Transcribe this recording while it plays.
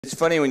It's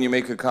funny when you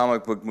make a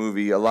comic book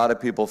movie, a lot of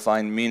people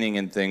find meaning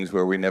in things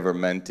where we never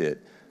meant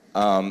it.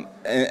 And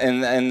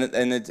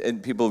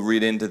people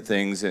read into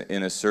things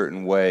in a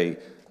certain way,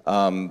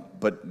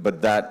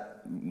 but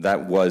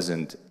that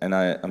wasn't. And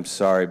I'm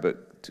sorry,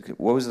 but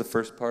what was the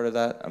first part of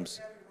that?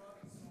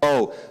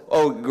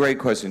 Oh, great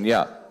question.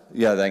 Yeah,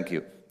 thank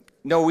you.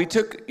 No, we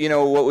took,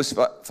 what was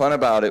fun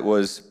about it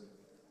was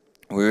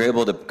we were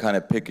able to kind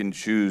of pick and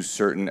choose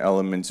certain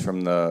elements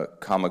from the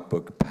comic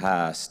book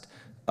past,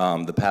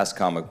 the past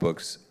comic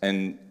books,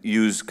 and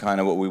use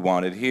kind of what we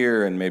wanted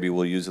here, and maybe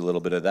we'll use a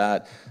little bit of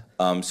that.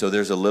 So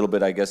there's a little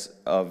bit, I guess,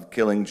 of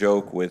Killing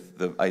Joke with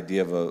the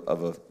idea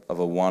of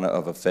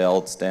a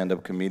failed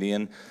stand-up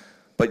comedian.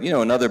 But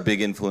another big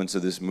influence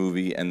of this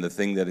movie, and the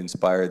thing that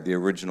inspired the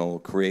original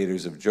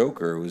creators of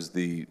Joker, was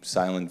the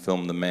silent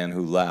film The Man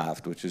Who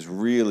Laughed, which is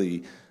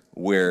really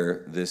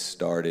where this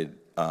started.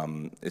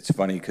 It's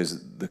funny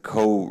because the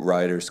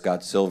co-writer,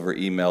 Scott Silver,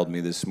 emailed me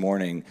this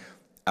morning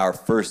our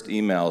first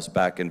emails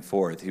back and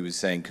forth. He was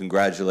saying,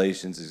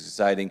 congratulations, it's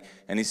exciting.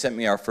 And he sent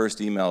me our first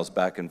emails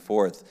back and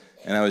forth.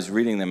 And I was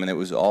reading them, and it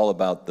was all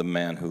about The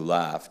Man Who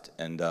Laughed.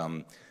 And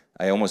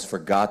I almost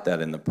forgot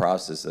that in the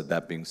process,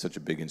 that being such a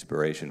big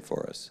inspiration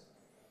for us.